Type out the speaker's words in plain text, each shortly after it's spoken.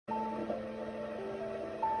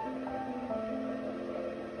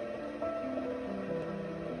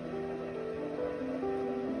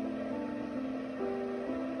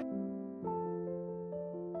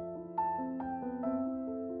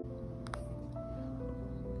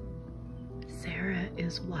Sarah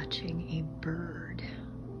is watching a bird,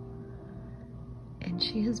 and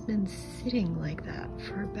she has been sitting like that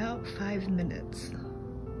for about 5 minutes.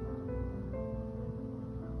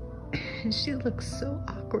 And she looks so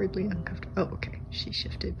awkwardly uncomfortable. Oh, okay, she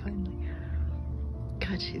shifted finally.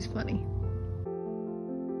 God, she's funny.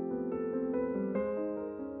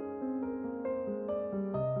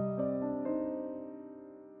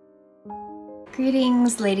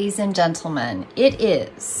 Greetings, ladies and gentlemen. It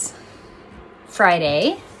is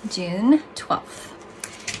Friday, June 12th.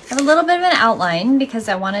 I have a little bit of an outline because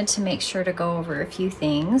I wanted to make sure to go over a few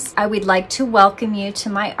things. I would like to welcome you to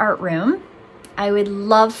my art room. I would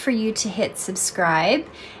love for you to hit subscribe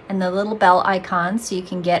and the little bell icon so you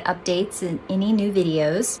can get updates in any new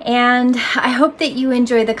videos. And I hope that you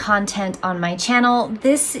enjoy the content on my channel.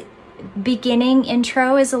 This beginning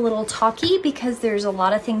intro is a little talky because there's a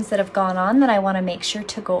lot of things that have gone on that I want to make sure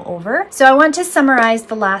to go over. So I want to summarize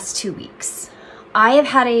the last 2 weeks. I have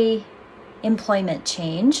had a employment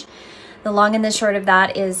change. The long and the short of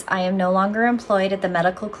that is I am no longer employed at the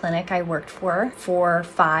medical clinic I worked for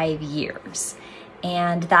 5 years.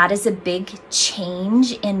 And that is a big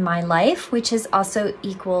change in my life, which has also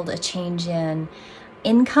equaled a change in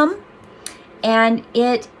income. And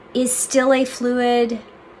it is still a fluid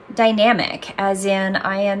dynamic, as in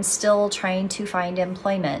I am still trying to find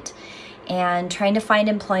employment, and trying to find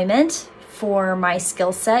employment for my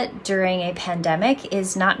skill set during a pandemic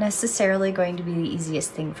is not necessarily going to be the easiest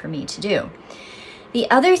thing for me to do. The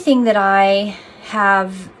other thing that I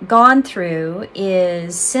have gone through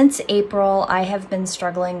is since April, I have been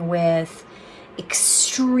struggling with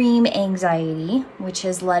extreme anxiety, which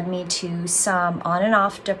has led me to some on and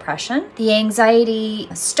off depression. The anxiety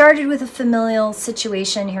started with a familial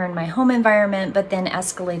situation here in my home environment, but then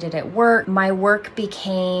escalated at work. My work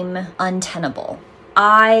became untenable.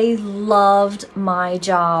 I loved my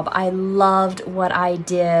job. I loved what I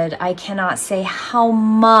did. I cannot say how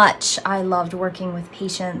much I loved working with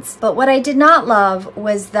patients. But what I did not love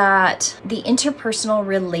was that the interpersonal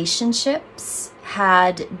relationships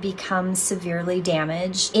had become severely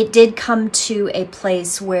damaged. It did come to a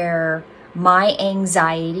place where my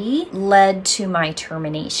anxiety led to my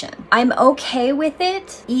termination. I'm okay with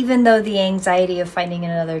it, even though the anxiety of finding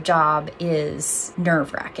another job is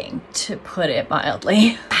nerve-wracking, to put it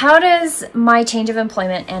mildly. How does my change of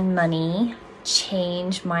employment and money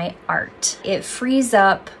change my art? It frees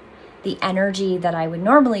up the energy that I would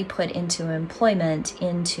normally put into employment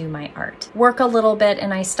into my art. Work a little bit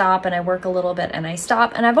and I stop, and I work a little bit and I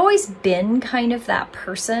stop. And I've always been kind of that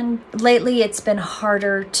person. Lately, it's been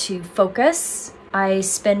harder to focus. I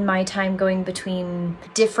spend my time going between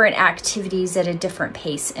different activities at a different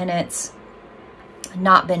pace, and it's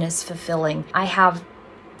not been as fulfilling. I have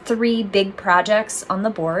 3 big projects on the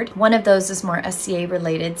board. One of those is more SCA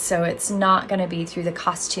related, so it's not going to be through the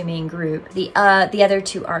costuming group. The other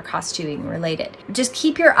 2 are costuming related. Just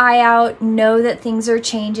keep your eye out. Know that things are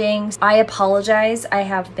changing. I apologize. I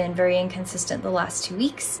have been very inconsistent the last 2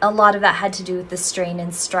 weeks. A lot of that had to do with the strain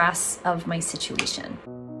and stress of my situation.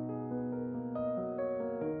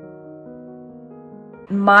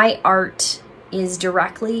 My art is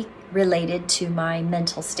directly related to my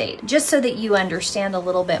mental state. Just so that you understand a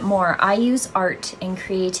little bit more, I use art and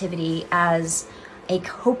creativity as a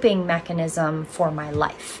coping mechanism for my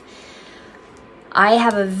life. I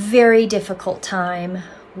have a very difficult time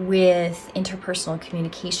with interpersonal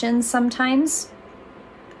communication sometimes.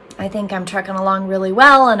 I think I'm trucking along really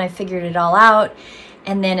well and I figured it all out,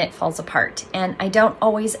 and then it falls apart. And I don't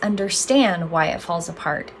always understand why it falls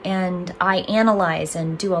apart. And I analyze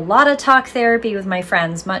and do a lot of talk therapy with my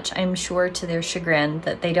friends, much I'm sure to their chagrin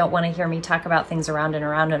that they don't want to hear me talk about things around and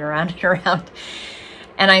around and around and around.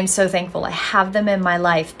 And I'm so thankful I have them in my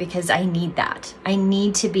life because I need that. I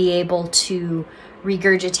need to be able to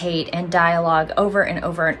regurgitate and dialogue over and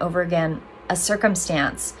over and over again a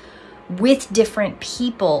circumstance with different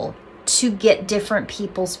people to get different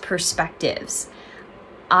people's perspectives.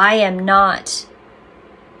 I am not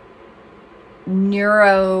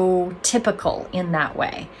neurotypical in that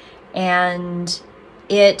way, and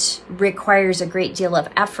it requires a great deal of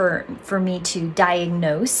effort for me to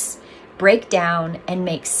diagnose, break down, and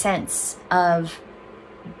make sense of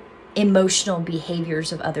emotional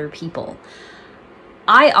behaviors of other people.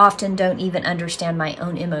 I often don't even understand my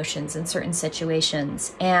own emotions in certain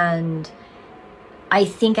situations, and I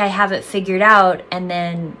think I have it figured out, and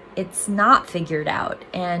then it's not figured out,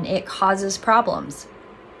 and it causes problems.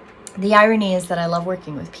 The irony is that I love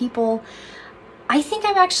working with people. I think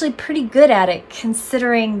I'm actually pretty good at it,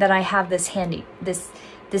 considering that I have this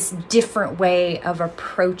different way of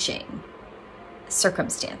approaching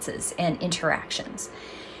circumstances and interactions.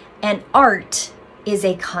 And art is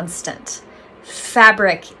a constant.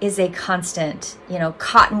 Fabric is a constant. You know,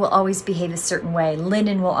 cotton will always behave a certain way.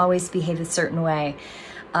 Linen will always behave a certain way.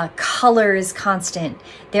 Color is constant.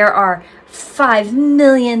 There are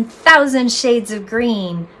 5,000,000 shades of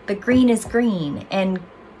green, but green is green, and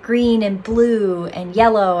green and blue and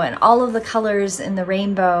yellow and all of the colors in the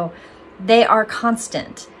rainbow, they are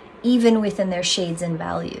constant, even within their shades and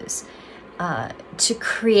values. To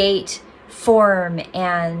create form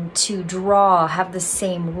and to draw have the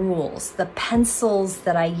same rules. The pencils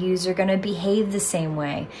that I use are going to behave the same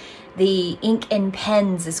way. The ink and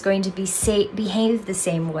pens is going to behave the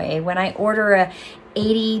same way. When I order a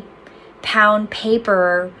 80-pound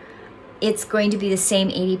paper, it's going to be the same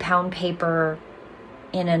 80-pound paper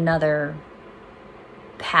in another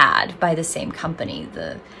pad by the same company.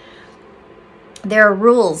 There are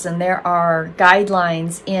rules and there are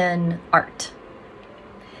guidelines in art.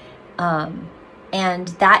 And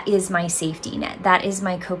that is my safety net. That is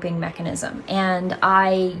my coping mechanism. And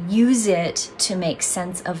I use it to make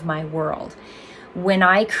sense of my world. When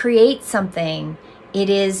I create something, it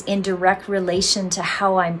is in direct relation to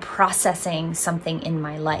how I'm processing something in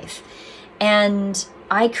my life. And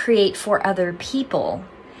I create for other people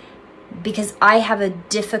because I have a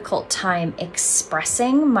difficult time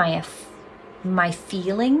expressing my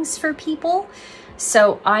feelings for people.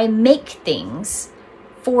 So I make things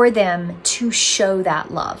for them to show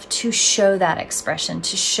that love, to show that expression,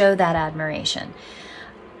 to show that admiration.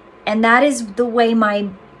 And that is the way my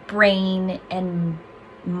brain and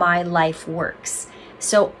my life works.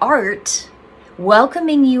 So art,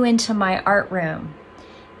 welcoming you into my art room,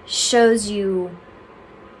 shows you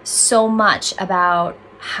so much about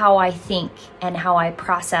how I think and how I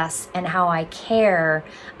process and how I care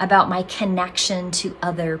about my connection to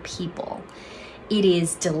other people. It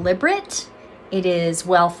is deliberate. It is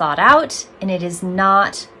well thought out, and it is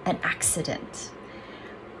not an accident.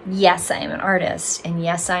 Yes, I am an artist, and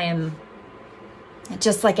yes, I am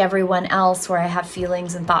just like everyone else where I have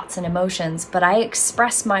feelings and thoughts and emotions, but I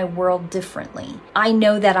express my world differently. I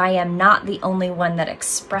know that I am not the only one that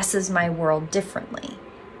expresses my world differently.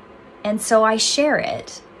 And so I share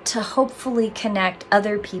it to hopefully connect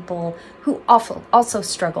other people who also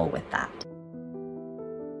struggle with that.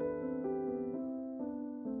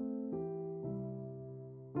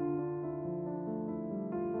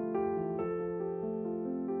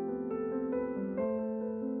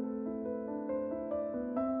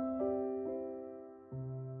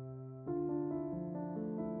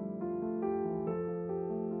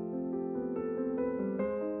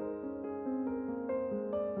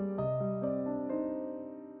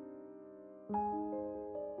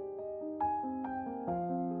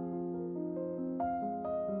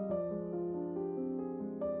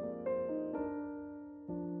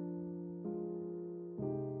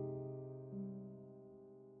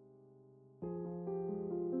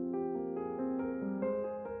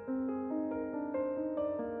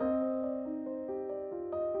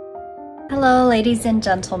 Hello, ladies and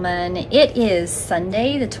gentlemen. It is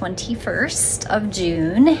Sunday, the 21st of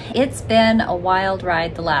June. It's been a wild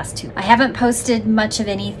ride the last 2 weeks. I haven't posted much of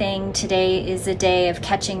anything. Today is a day of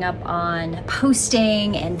catching up on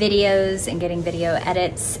posting and videos and getting video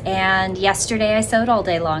edits. And yesterday I sewed all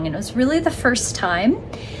day long, and it was really the first time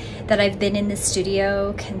that I've been in the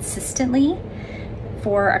studio consistently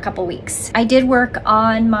for a couple weeks. I did work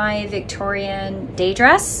on my Victorian day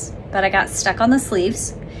dress, but I got stuck on the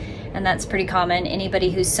sleeves. And that's pretty common.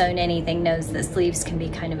 Anybody who's sewn anything knows that sleeves can be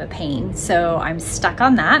kind of a pain. So I'm stuck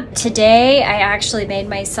on that. Today, I actually made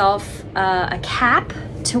myself a cap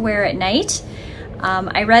to wear at night.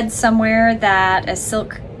 I read somewhere that a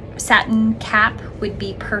silk satin cap would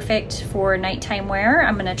be perfect for nighttime wear.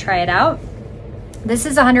 I'm gonna try it out. This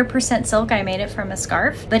is 100% silk. I made it from a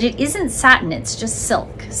scarf, but it isn't satin, it's just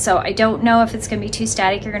silk. So I don't know if it's gonna be too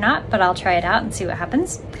static or not, but I'll try it out and see what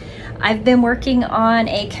happens. I've been working on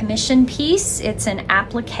a commission piece. It's an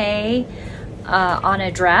applique on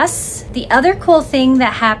a dress. The other cool thing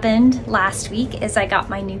that happened last week is I got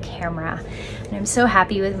my new camera, and I'm so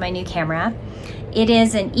happy with my new camera. It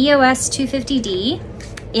is an EOS 250D.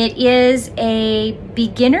 It is a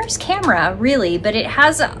beginner's camera, really, but it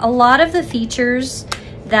has a lot of the features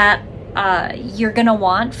that you're gonna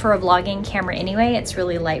want for a vlogging camera anyway. It's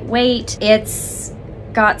really lightweight. It's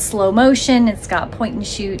got slow motion, it's got point and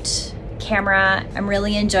shoot camera. I'm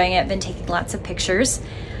really enjoying it. I've been taking lots of pictures.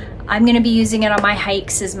 I'm gonna be using it on my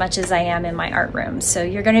hikes as much as I am in my art room. So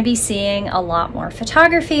you're gonna be seeing a lot more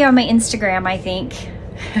photography on my Instagram, I think.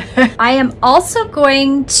 I am also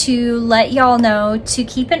going to let y'all know to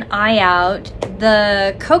keep an eye out.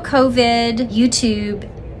 The COVID YouTube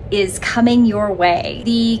is coming your way.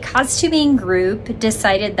 The costuming group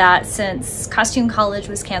decided that since Costume College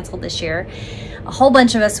was canceled this year, a whole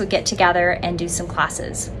bunch of us would get together and do some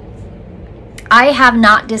classes. I have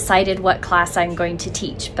not decided what class I'm going to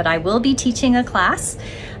teach, but I will be teaching a class.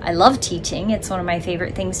 I love teaching. It's one of my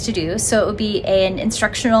favorite things to do. So it will be an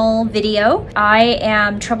instructional video. I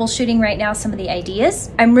am troubleshooting right now some of the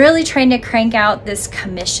ideas. I'm really trying to crank out this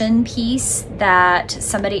commission piece that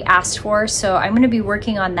somebody asked for. So I'm going to be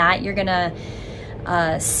working on that. You're going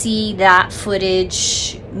to see that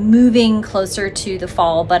footage moving closer to the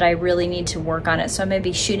fall, but I really need to work on it. So I'm going to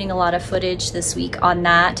be shooting a lot of footage this week on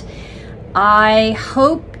that. I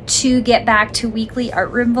hope to get back to weekly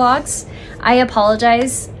art room vlogs. I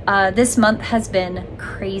apologize. This month has been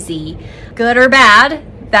crazy. Good or bad,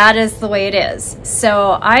 that is the way it is.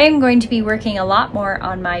 So I am going to be working a lot more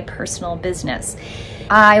on my personal business.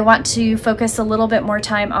 I want to focus a little bit more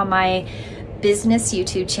time on my business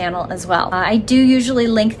YouTube channel as well. I do usually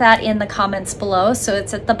link that in the comments below, so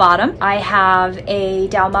it's at the bottom. I have a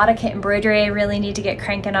Dalmatica embroidery I really need to get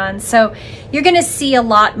cranking on. So you're gonna see a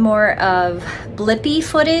lot more of blippy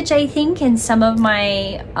footage, I think, in some of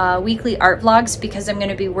my weekly art vlogs, because I'm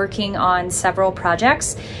gonna be working on several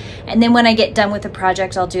projects. And then when I get done with the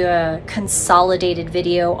project, I'll do a consolidated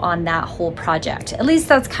video on that whole project. At least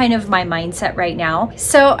that's kind of my mindset right now.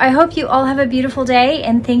 So I hope you all have a beautiful day,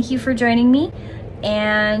 and thank you for joining me.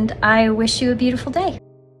 And I wish you a beautiful day.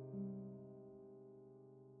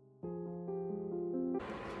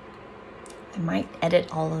 I might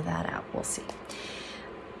edit all of that out. We'll see.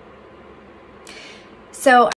 So